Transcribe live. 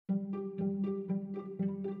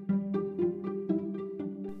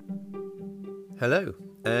Hello,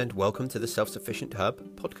 and welcome to the Self-Sufficient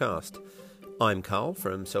Hub podcast. I'm Carl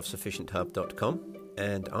from selfsufficienthub.com,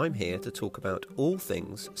 and I'm here to talk about all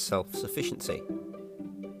things self-sufficiency.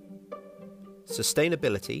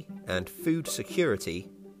 Sustainability and food security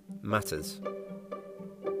matters.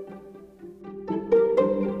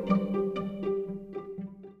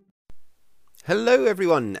 Hello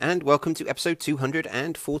everyone, and welcome to episode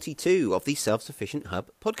 242 of the Self-Sufficient Hub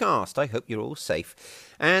podcast. I hope you're all safe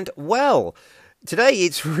and well. Today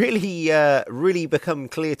it's really become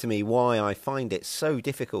clear to me why I find it so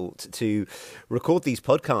difficult to record these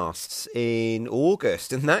podcasts in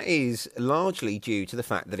August, and that is largely due to the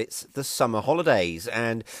fact that it's the summer holidays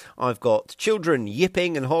and I've got children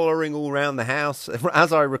yipping and hollering all around the house.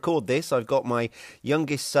 As I record this, I've got my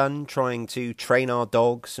youngest son trying to train our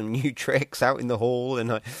dog some new tricks out in the hall,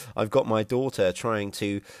 and I've got my daughter trying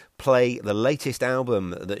to play the latest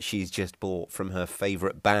album that she's just bought from her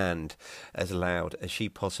favourite band as loud as she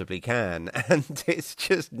possibly can, and it's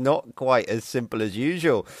just not quite as simple as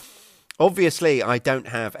usual. Obviously, I don't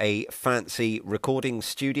have a fancy recording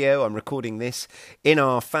studio. I'm recording this in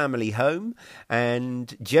our family home,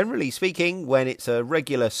 and generally speaking, when it's a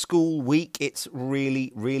regular school week, it's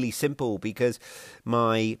really simple because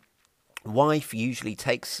my wife usually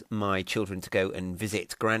takes my children to go and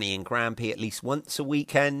visit Granny and Grampy at least once a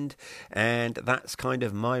weekend, and that's kind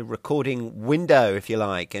of my recording window, if you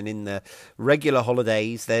like. And in the regular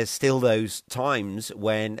holidays, there's still those times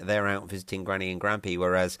when they're out visiting Granny and Grampy,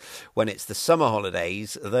 whereas when it's the summer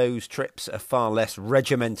holidays, those trips are far less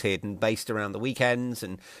regimented and based around the weekends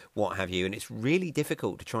and what have you, and it's really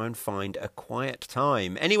difficult to try and find a quiet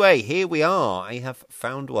time. Anyway, here we are. I have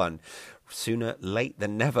found one. Sooner late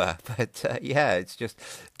than never, but it's just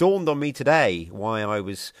dawned on me today why I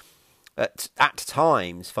was at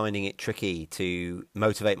times finding it tricky to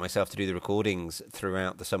motivate myself to do the recordings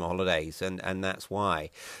throughout the summer holidays, and that's why.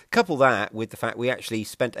 Couple that with the fact we actually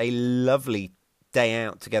spent a lovely day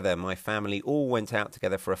out together. My family all went out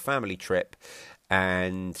together for a family trip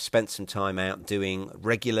and spent some time out doing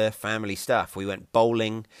regular family stuff. We went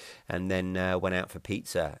bowling and then went out for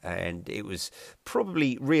pizza, and it was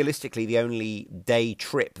probably realistically the only day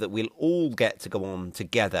trip that we'll all get to go on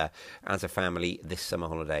together as a family this summer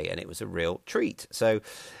holiday, and it was a real treat. So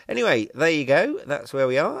anyway, there you go, that's where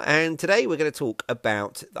we are, and today we're going to talk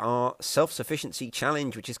about our self-sufficiency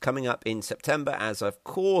challenge, which is coming up in September, as of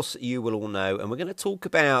course you will all know, and we're going to talk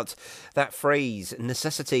about that phrase,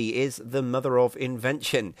 necessity is the mother of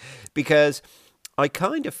invention, because I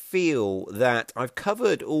kind of feel that I've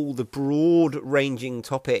covered all the broad-ranging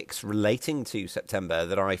topics relating to September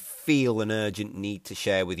that I feel an urgent need to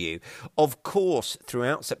share with you. Of course,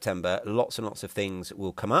 throughout September, lots and lots of things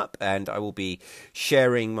will come up, and I will be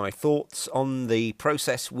sharing my thoughts on the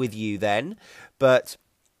process with you then, but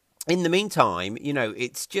in the meantime,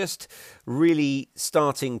 it's just really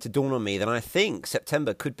starting to dawn on me that I think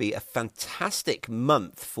September could be a fantastic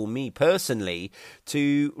month for me personally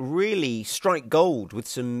to really strike gold with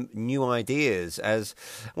some new ideas. As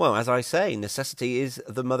I say, necessity is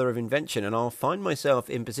the mother of invention, and I'll find myself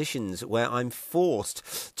in positions where I'm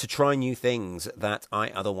forced to try new things that I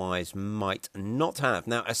otherwise might not have.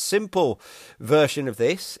 Now, a simple version of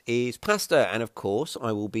this is pasta, and of course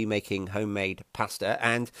I will be making homemade pasta,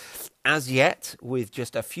 and as yet, with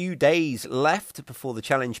just a few days left before the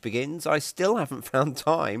challenge begins, I still haven't found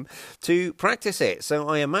time to practice it. So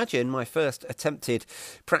I imagine my first attempted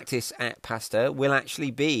practice at pasta will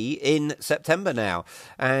actually be in September now.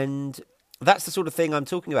 And that's the sort of thing I'm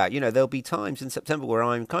talking about. There'll be times in September where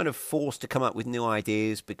I'm kind of forced to come up with new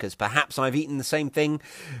ideas because perhaps I've eaten the same thing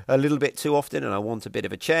a little bit too often and I want a bit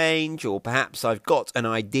of a change, or perhaps I've got an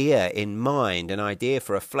idea in mind, an idea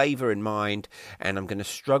for a flavour in mind, and I'm going to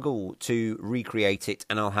struggle to recreate it,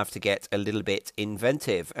 and I'll have to get a little bit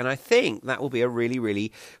inventive. And I think that will be a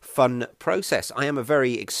really fun process. I am a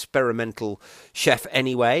very experimental chef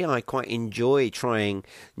anyway. I quite enjoy trying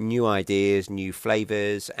new ideas, new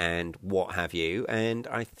flavours, and what have you, and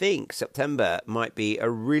I think September might be a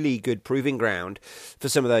really good proving ground for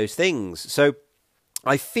some of those things. So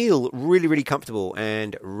I feel really comfortable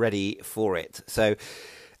and ready for it. So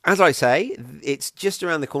as I say, it's just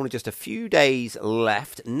around the corner, just a few days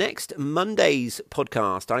left. Next Monday's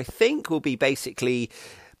podcast, I think, will be basically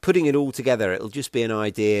putting it all together, it'll just be an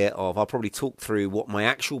idea of, I'll probably talk through what my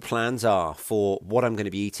actual plans are for what I'm going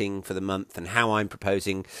to be eating for the month and how I'm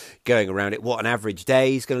proposing going around it, what an average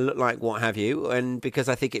day is going to look like, what have you. And because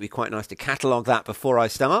I think it'd be quite nice to catalogue that before I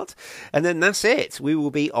start. And then that's it. We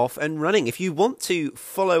will be off and running. If you want to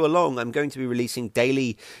follow along, I'm going to be releasing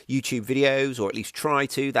daily YouTube videos, or at least try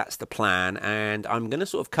to. That's the plan. And I'm going to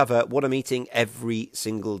sort of cover what I'm eating every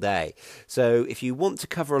single day. So if you want to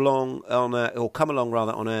cover along come along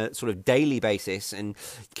on a sort of daily basis and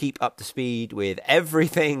keep up to speed with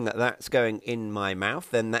everything that's going in my mouth,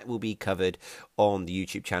 then that will be covered on the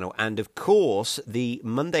YouTube channel. And of course, the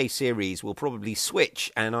Monday series will probably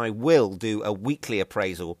switch, and I will do a weekly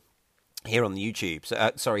appraisal here on the YouTube,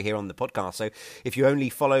 here on the podcast. So if you only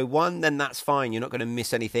follow one, then that's fine. You're not going to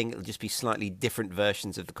miss anything. It'll just be slightly different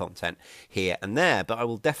versions of the content here and there. But I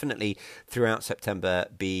will definitely, throughout September,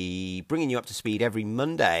 be bringing you up to speed every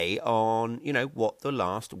Monday on, what the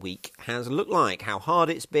last week has looked like, how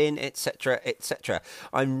hard it's been, etc., etc.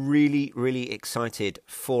 I'm really, really excited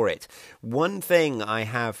for it. One thing I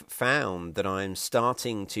have found that I'm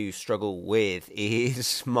starting to struggle with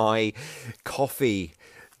is my coffee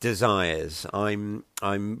desires. I'm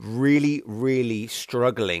really, really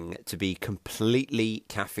struggling to be completely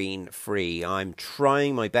caffeine free. I'm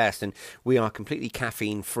trying my best, and we are completely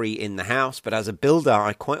caffeine free in the house, but as a builder,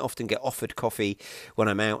 I quite often get offered coffee when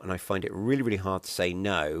I'm out, and I find it really, really hard to say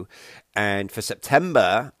no. And for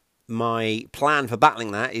September, my plan for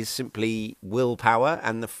battling that is simply willpower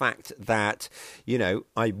and the fact that,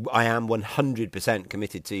 I am 100%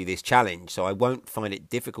 committed to this challenge, so I won't find it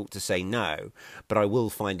difficult to say no, but I will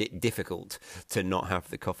find it difficult to not have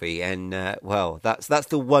the coffee. And, that's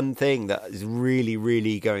the one thing that is really,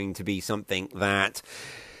 really going to be something that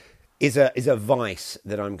is a vice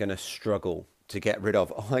that I'm going to struggle to get rid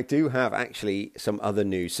of. I do have actually some other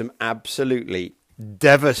news, some absolutely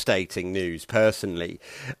devastating news personally,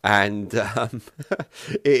 and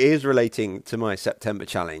it is relating to my September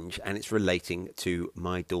challenge, and it's relating to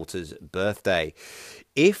my daughter's birthday.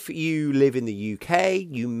 If you live in the UK,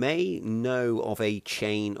 you may know of a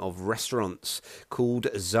chain of restaurants called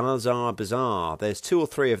Zaza Bazaar. There's 2 or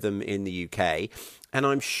 3 of them in the UK, and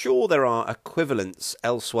I'm sure there are equivalents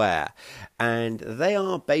elsewhere, and they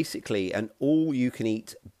are basically an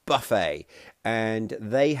all-you-can-eat buffet, and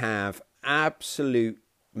they have absolute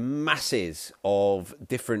masses of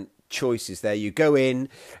different choices there. You go in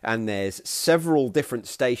and there's several different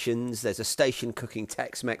stations. There's a station cooking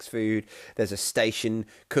Tex-Mex food. There's a station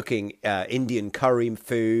cooking Indian curry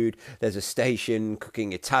food. There's a station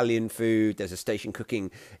cooking Italian food. There's a station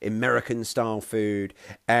cooking American style food.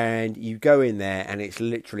 And you go in there and it's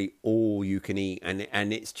literally all you can eat.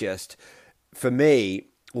 And it's just, for me,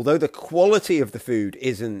 although the quality of the food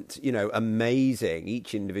isn't, amazing,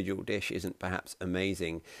 each individual dish isn't perhaps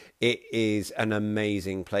amazing, it is an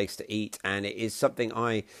amazing place to eat. And it is something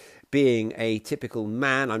being a typical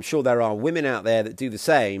man, I'm sure there are women out there that do the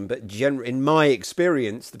same, but in my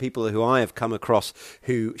experience, the people who I have come across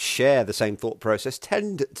who share the same thought process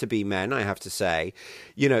tend to be men, I have to say.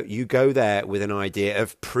 You go there with an idea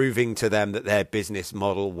of proving to them that their business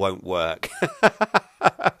model won't work.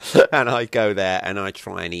 And I go there and I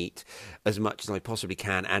try and eat as much as I possibly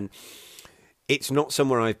can. And it's not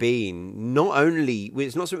somewhere I've been.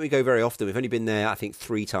 It's not somewhere we go very often. We've only been there, I think,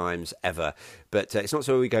 3 times ever. But it's not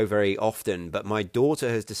somewhere we go very often. But my daughter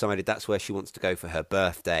has decided that's where she wants to go for her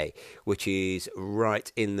birthday, which is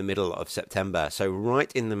right in the middle of September. So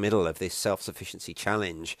right in the middle of this self-sufficiency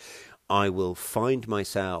challenge, I will find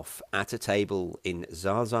myself at a table in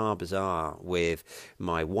Zaza Bazaar with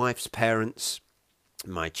my wife's parents,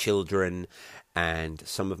 my children, and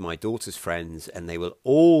some of my daughter's friends, and they will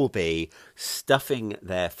all be stuffing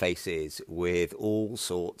their faces with all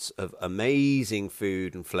sorts of amazing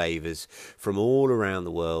food and flavours from all around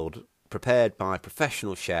the world, prepared by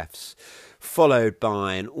professional chefs, followed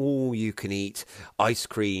by an all-you-can-eat ice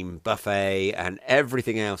cream buffet and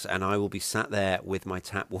everything else, and I will be sat there with my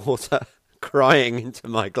tap water crying into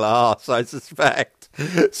my glass, I suspect.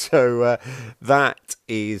 So that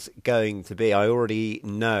is going to be, I already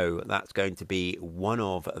know that's going to be one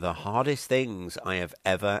of the hardest things I have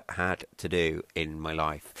ever had to do in my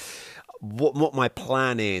life. What my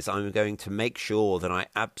plan is, I'm going to make sure that I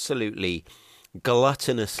absolutely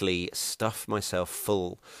gluttonously stuff myself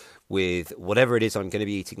full with whatever it is I'm going to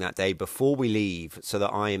be eating that day before we leave, so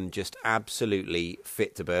that I am just absolutely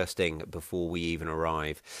fit to bursting before we even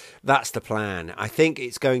arrive. That's the plan. I think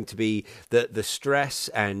it's going to be that the stress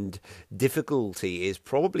and difficulty is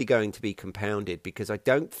probably going to be compounded, because I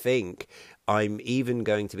don't think I'm even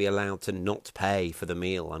going to be allowed to not pay for the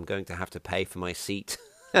meal. I'm going to have to pay for my seat.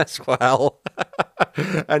 as well.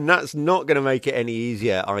 And that's not going to make it any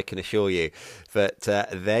easier, I can assure you. But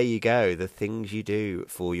there you go, the things you do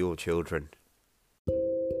for your children.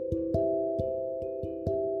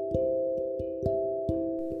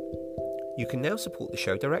 You can now support the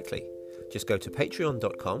show directly. Just go to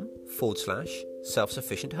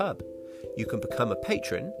patreon.com/self-sufficient-hub. You can become a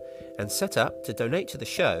patron and set up to donate to the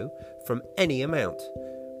show from any amount.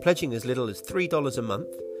 Pledging as little as $3 a month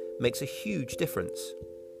makes a huge difference.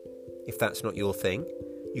 If that's not your thing,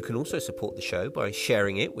 you can also support the show by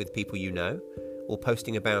sharing it with people you know or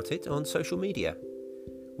posting about it on social media.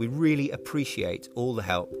 We really appreciate all the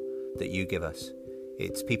help that you give us.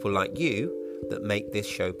 It's people like you that make this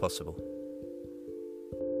show possible.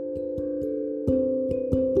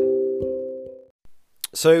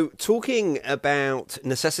 So, talking about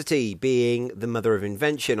necessity being the mother of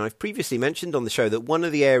invention, I've previously mentioned on the show that one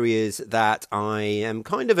of the areas that I am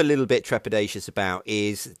kind of a little bit trepidatious about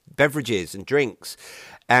is beverages and drinks.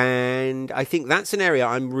 And I think that's an area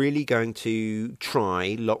I'm really going to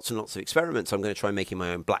try lots and lots of experiments. I'm going to try making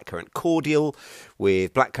my own blackcurrant cordial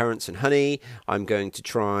with blackcurrants and honey. I'm going to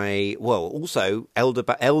try, also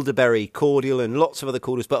elderberry cordial and lots of other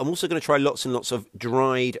cordials, but I'm also going to try lots and lots of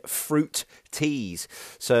dried fruit teas.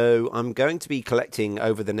 So I'm going to be collecting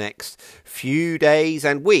over the next few days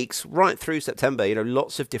and weeks, right through September,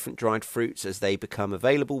 lots of different dried fruits as they become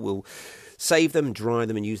available. We'll save them, dry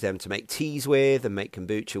them, and use them to make teas with and make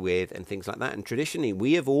kombucha with and things like that. And traditionally,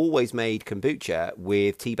 we have always made kombucha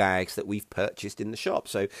with tea bags that we've purchased in the shop.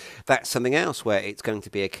 So that's something else where it's going to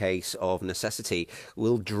be a case of necessity.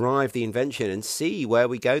 We'll drive the invention and see where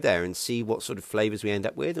we go there and see what sort of flavors we end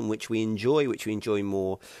up with and which we enjoy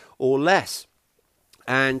more or less.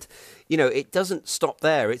 And, it doesn't stop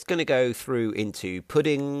there. It's going to go through into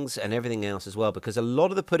puddings and everything else as well, because a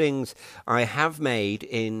lot of the puddings I have made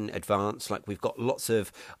in advance, like we've got lots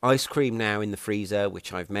of ice cream now in the freezer,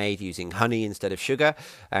 which I've made using honey instead of sugar,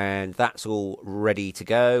 and that's all ready to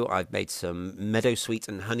go. I've made some meadowsweet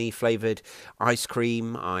and honey flavoured ice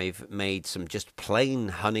cream. I've made some just plain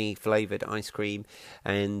honey flavoured ice cream,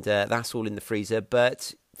 and that's all in the freezer.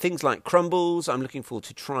 But things like crumbles, I'm looking forward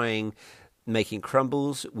to trying making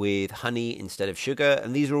crumbles with honey instead of sugar,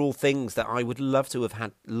 and these are all things that I would love to have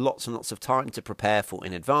had lots and lots of time to prepare for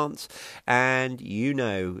in advance. And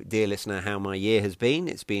dear listener, how my year has been.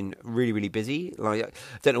 It's been really, really busy. Like, I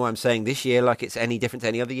don't know why I'm saying this year like it's any different to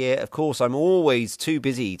any other year. Of course, I'm always too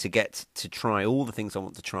busy to get to try all the things I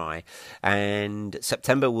want to try, and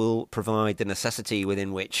September will provide the necessity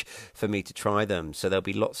within which for me to try them. So there'll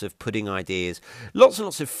be lots of pudding ideas, lots and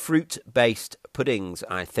lots of fruit-based puddings,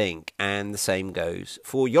 I think, and the same goes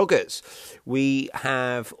for yogurts. We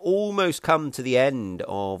have almost come to the end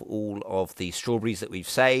of all of the strawberries that we've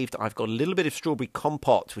saved. I've got a little bit of strawberry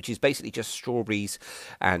compote, which is basically just strawberries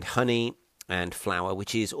and honey and flour,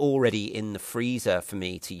 which is already in the freezer for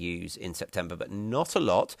me to use in September, but not a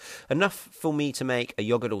lot. Enough for me to make a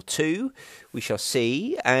yogurt or two. We shall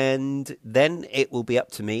see. And then it will be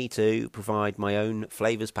up to me to provide my own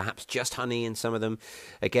flavours, perhaps just honey in some of them.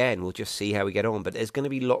 Again, we'll just see how we get on. But there's going to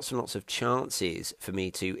be lots and lots of chances for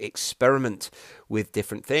me to experiment with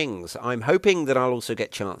different things. I'm hoping that I'll also get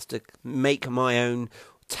a chance to make my own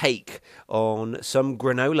take on some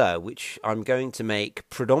granola, which I'm going to make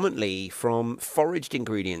predominantly from foraged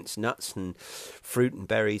ingredients, nuts and fruit and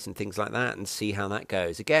berries and things like that, and see how that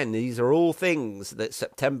goes. Again, these are all things that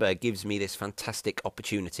September gives me this fantastic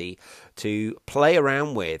opportunity to play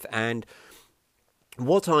around with. And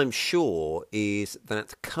what I'm sure is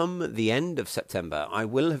that come the end of September, I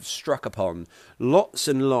will have struck upon lots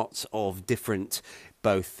and lots of different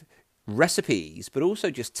both recipes, but also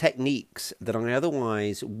just techniques that I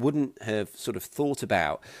otherwise wouldn't have sort of thought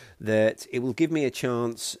about, that it will give me a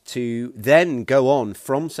chance to then go on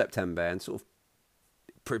from September and sort of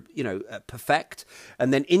perfect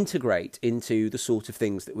and then integrate into the sort of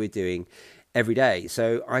things that we're doing every day.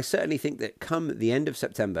 So I certainly think that come the end of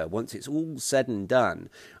September, once it's all said and done,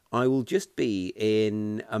 I will just be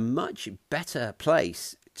in a much better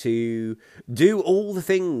place to do all the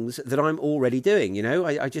things that I'm already doing.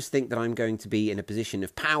 I just think that I'm going to be in a position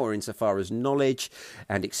of power insofar as knowledge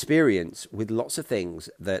and experience with lots of things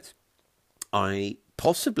that I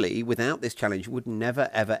possibly, without this challenge, would never,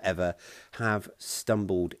 ever, ever have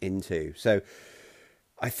stumbled into. So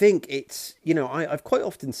I think it's, I've quite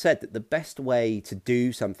often said that the best way to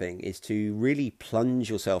do something is to really plunge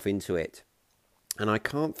yourself into it And I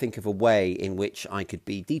can't think of a way in which I could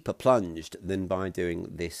be deeper plunged than by doing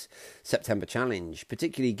this September challenge,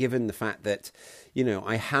 particularly given the fact that,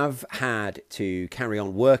 I have had to carry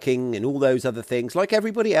on working and all those other things like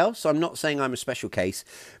everybody else. I'm not saying I'm a special case,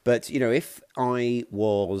 but, if I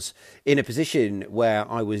was in a position where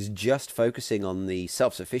I was just focusing on the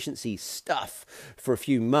self-sufficiency stuff for a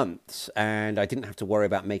few months and I didn't have to worry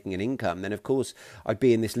about making an income, then of course I'd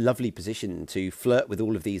be in this lovely position to flirt with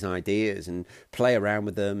all of these ideas and play around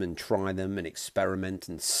with them and try them and experiment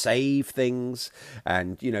and save things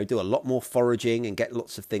and, do a lot more foraging and get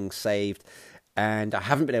lots of things saved. And I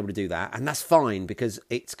haven't been able to do that, and that's fine because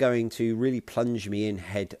it's going to really plunge me in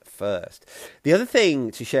head first. The other thing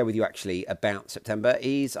to share with you actually about September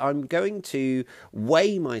is I'm going to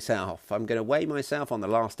weigh myself. I'm going to weigh myself on the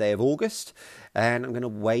last day of August, and I'm going to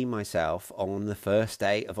weigh myself on the first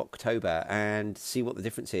day of October and see what the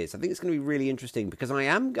difference is. I think it's going to be really interesting because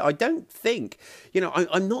I'm not going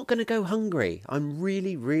to go hungry. I'm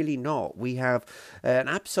really, really not. We have an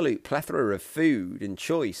absolute plethora of food and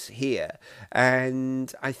choice here.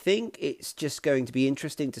 And I think it's just going to be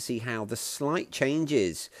interesting to see how the slight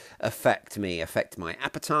changes affect my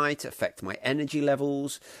appetite, affect my energy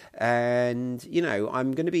levels. And,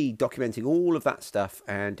 I'm going to be documenting all of that stuff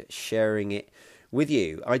and sharing it with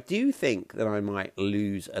you. I do think that I might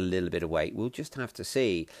lose a little bit of weight. We'll just have to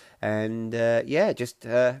see. And,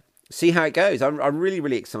 see how it goes. I'm really,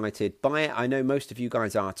 really excited by it. I know most of you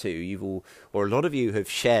guys are too. A lot of you have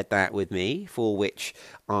shared that with me, for which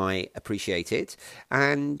I appreciate it.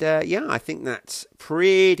 And I think that's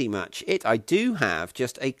pretty much it. I do have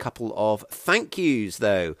just a couple of thank yous,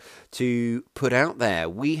 though, to put out there.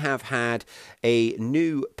 We have had a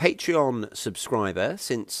new Patreon subscriber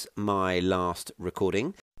since my last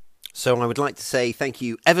recording. So I would like to say thank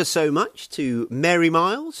you ever so much to Mary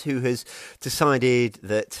Miles, who has decided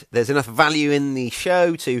that there's enough value in the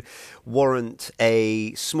show to warrant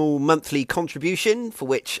a small monthly contribution, for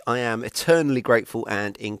which I am eternally grateful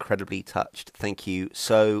and incredibly touched. Thank you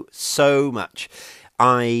so, so much.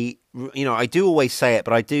 I do always say it,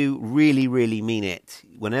 but I do really, really mean it.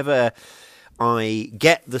 Whenever I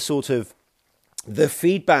get the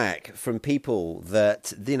feedback from people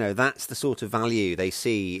that, that's the sort of value they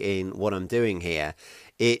see in what I'm doing here,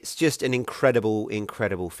 it's just an incredible,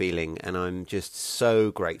 incredible feeling, and I'm just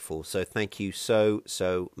so grateful. So thank you so,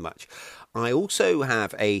 so much. I also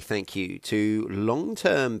have a thank you to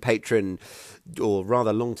long-term patron, or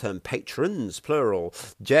rather long-term patrons, plural,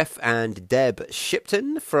 Jeff and Deb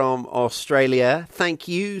Shipton from Australia. Thank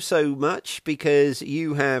you so much, because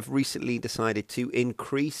you have recently decided to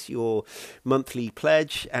increase your monthly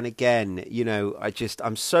pledge. And again,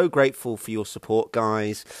 I'm so grateful for your support,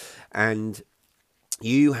 guys. And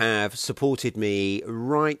you have supported me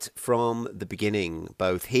right from the beginning,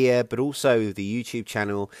 both here, but also the YouTube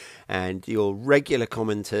channel, and your regular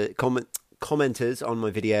commenters on my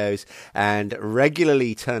videos, and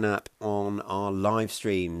regularly turn up on our live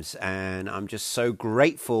streams. And I'm just so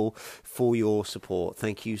grateful for your support.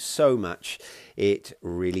 Thank you so much. It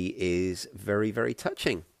really is very, very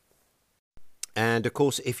touching. And of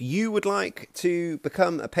course, if you would like to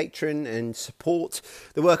become a patron and support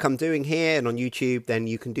the work I'm doing here and on YouTube, then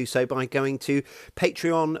you can do so by going to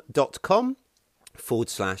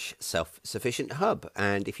patreon.com/self-sufficient hub.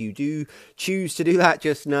 And if you do choose to do that,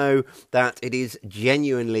 just know that it is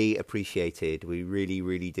genuinely appreciated. We really,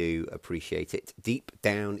 really do appreciate it deep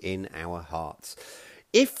down in our hearts.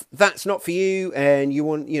 If that's not for you and you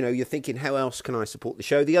want, you're thinking, how else can I support the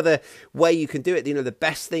show? The other way you can do it, the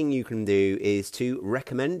best thing you can do is to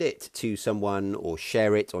recommend it to someone, or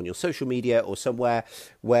share it on your social media or somewhere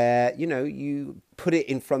where, you put it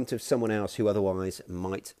in front of someone else who otherwise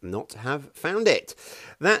might not have found it.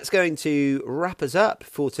 That's going to wrap us up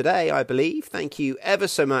for today, I believe. Thank you ever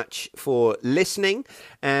so much for listening,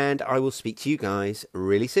 and I will speak to you guys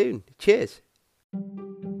really soon. Cheers.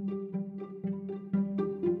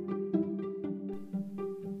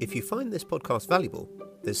 If you find this podcast valuable,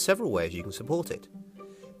 there's several ways you can support it.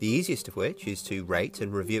 The easiest of which is to rate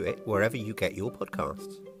and review it wherever you get your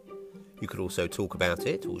podcasts. You could also talk about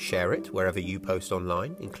it or share it wherever you post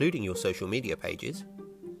online, including your social media pages.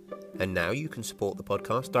 And now you can support the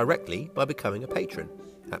podcast directly by becoming a patron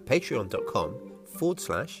at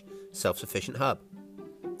patreon.com/self-sufficient hub.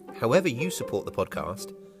 However you support the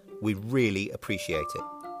podcast, we really appreciate it.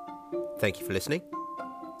 Thank you for listening.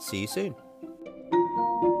 See you soon.